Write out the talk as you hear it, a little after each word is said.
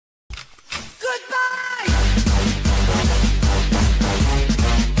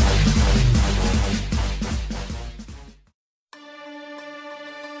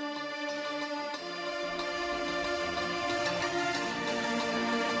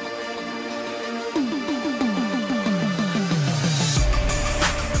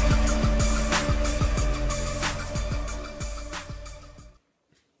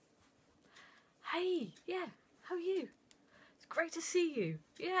you.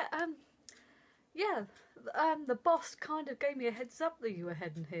 Yeah, the boss kind of gave me a heads up that you were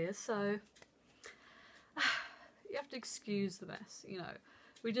heading here, so you have to excuse the mess, you know.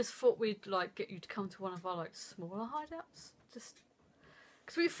 We just thought we'd like get you to come to one of our like smaller hideouts, just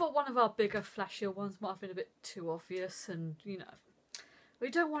because we thought one of our bigger, flashier ones might have been a bit too obvious, and you know, we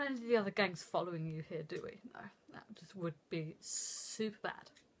don't want any of the other gangs following you here, do we? No, that just would be super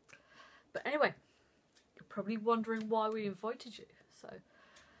bad. But anyway, you're probably wondering why we invited you. So,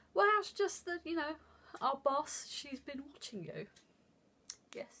 well, it's just that, you know, our boss, she's been watching you.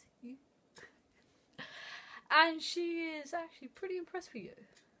 Yes, you. And she is actually pretty impressed with you.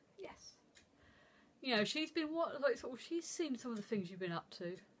 Yes. You know, she's been she's seen some of the things you've been up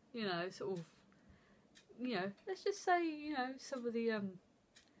to. You know, sort of, you know, let's just say, you know, some of the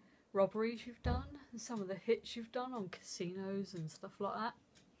robberies you've done and some of the hits you've done on casinos and stuff like that.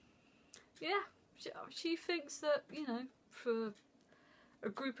 Yeah, she thinks that, you know, for a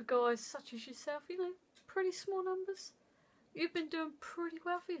group of guys such as yourself, you know, pretty small numbers, you've been doing pretty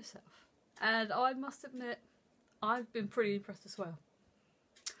well for yourself. And I must admit, I've been pretty impressed as well.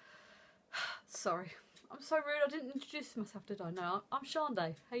 Sorry, I'm so rude, I didn't introduce myself, did I? No, I'm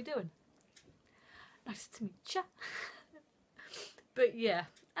Shaundi. How you doing? Nice to meet ya. But yeah,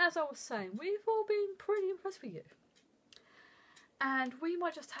 as I was saying, we've all been pretty impressed with you. And we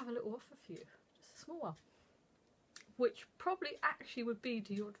might just have a little offer for you, just a small one, which probably actually would be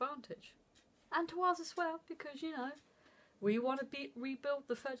to your advantage. And to ours as well, because, you know, we want to rebuild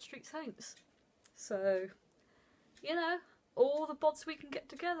the 3rd Street Saints. So, you know, all the bods we can get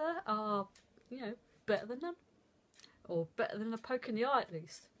together are, you know, better than none. Or better than a poke in the eye at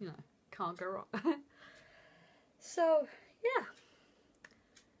least. You know, can't go wrong. So, yeah.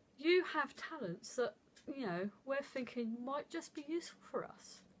 You have talents that, you know, we're thinking might just be useful for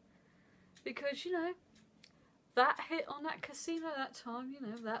us. Because, you know, that hit on that casino that time, you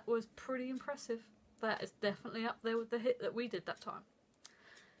know, that was pretty impressive. That is definitely up there with the hit that we did that time.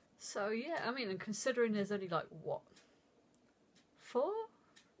 So, yeah, I mean, and considering there's only like, what, 4?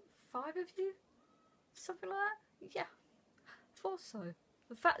 5 of you? Something like that? Yeah, thought so.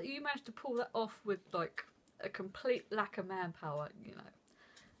 The fact that you managed to pull that off with, like, a complete lack of manpower, you know,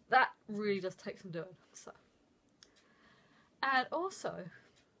 that really does take some doing, so. And also,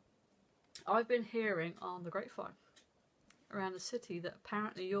 I've been hearing on the grapevine around the city that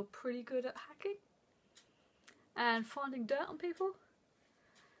apparently you're pretty good at hacking and finding dirt on people.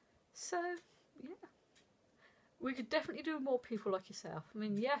 So, yeah. We could definitely do with more people like yourself. I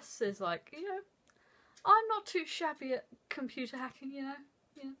mean, yes, there's like, you know, I'm not too shabby at computer hacking, you know.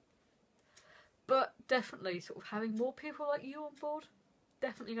 But definitely sort of having more people like you on board,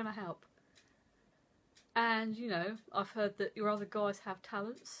 definitely going to help. And, you know, I've heard that your other guys have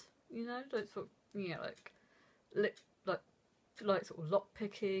talents, you know, like sort of, you know, like sort of lock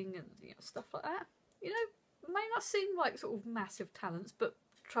picking and, you know, stuff like that. You know, may not seem like sort of massive talents, but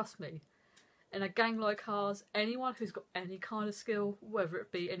trust me, in a gang like ours, anyone who's got any kind of skill, whether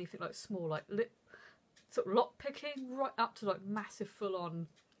it be anything like small, like sort of lock picking, right up to like massive full on,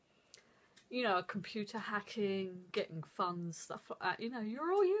 you know, computer hacking, getting funds, stuff like that, you know,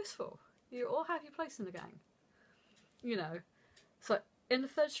 you're all useful. You all have your place in the gang. You know, so in the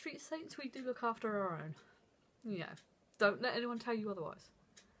 3rd Street Saints, we do look after our own. You know, don't let anyone tell you otherwise.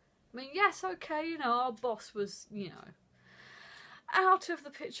 I mean, yes, okay, you know, our boss was, you know, out of the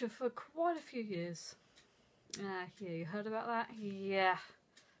picture for quite a few years. Yeah, you heard about that? Yeah.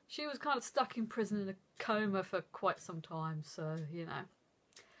 She was kind of stuck in prison in a coma for quite some time, so, you know.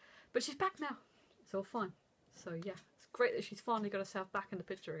 But she's back now. It's all fine. So, yeah, it's great that she's finally got herself back in the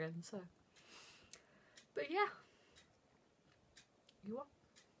picture again, so. But, yeah.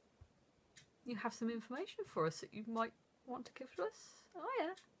 You have some information for us that you might want to give to us? Oh,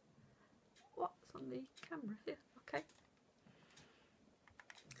 yeah. What's on the camera here? Okay.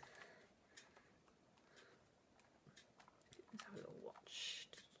 Let's have a little watch.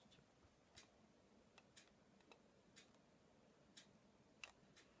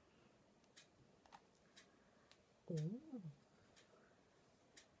 Ooh.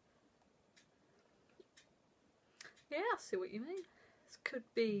 Yeah, I see what you mean. This could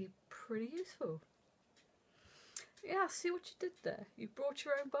be pretty useful. Yeah, I see what you did there. You brought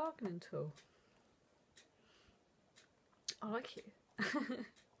your own bargaining tool. I like you.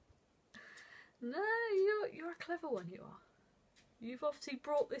 No, you're a clever one, you are. You've obviously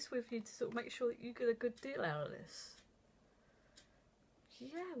brought this with you to sort of make sure that you get a good deal out of this.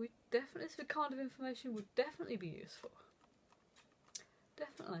 Yeah, this kind of information would definitely be useful.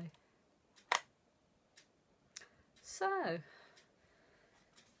 Definitely. So,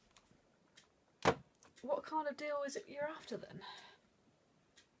 what kind of deal is it you're after then?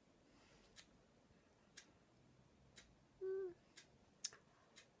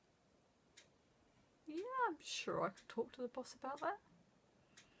 sure I could talk to the boss about that.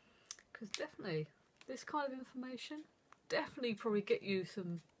 Because definitely, this kind of information definitely probably get you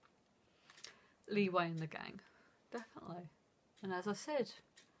some leeway in the gang. Definitely. And as I said,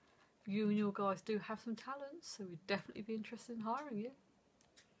 you and your guys do have some talents, so we'd definitely be interested in hiring you.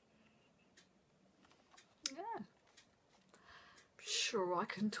 Yeah. Sure, I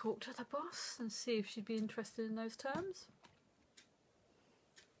can talk to the boss and see if she'd be interested in those terms.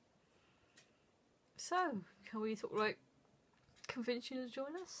 So, can we sort of like convince you to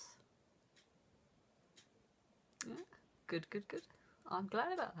join us? Yeah, good, good, good. I'm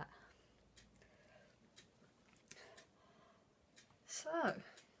glad about that. So,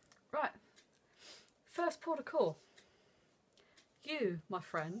 right. First port of call. You, my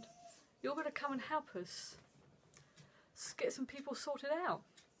friend, you're going to come and help us get some people sorted out.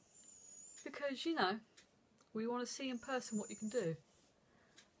 Because, you know, we want to see in person what you can do.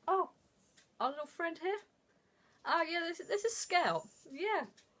 Oh, our little friend here? Oh, yeah, this is Scout. Yeah.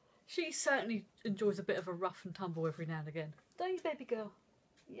 She certainly enjoys a bit of a rough and tumble every now and again. Don't you, baby girl?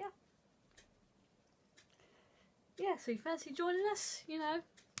 Yeah. Yeah, so you fancy joining us, you know?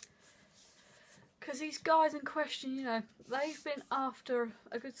 Because these guys in question, you know, they've been after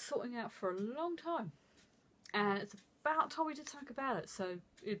a good sorting out for a long time. And it's about time we did something about it, so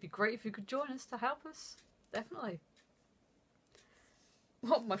it'd be great if you could join us to help us. Definitely.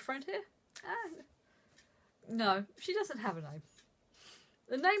 What, my friend here? No, she doesn't have a name.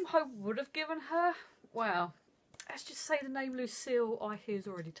 The name I would have given her, well, let's just say the name Lucille I hear is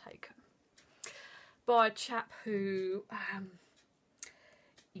already taken. By a chap who,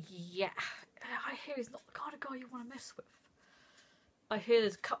 yeah, I hear he's not the kind of guy you want to mess with. I hear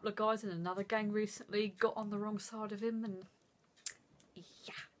there's a couple of guys in another gang recently got on the wrong side of him and,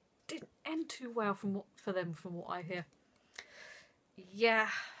 yeah, didn't end too well for them from what I hear. Yeah,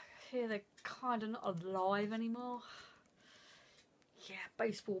 I hear they're kind of not alive anymore. Yeah,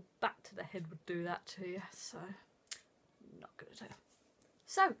 baseball bat to the head would do that to you, so not good at it.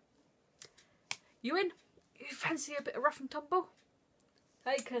 So, you in? You fancy a bit of rough and tumble?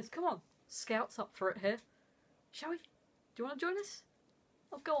 Hey, cuz, come on. Scout's up for it here. Shall we? Do you want to join us?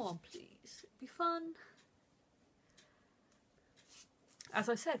 Oh, go on, please. It'd be fun. As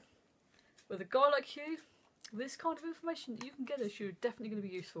I said, with a guy like you, this kind of information that you can get us, you're definitely going to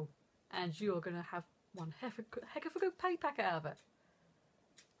be useful. And you're going to have one heck of a good pay packet out of it.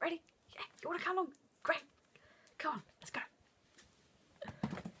 Ready? Yeah, you want to come along? Great.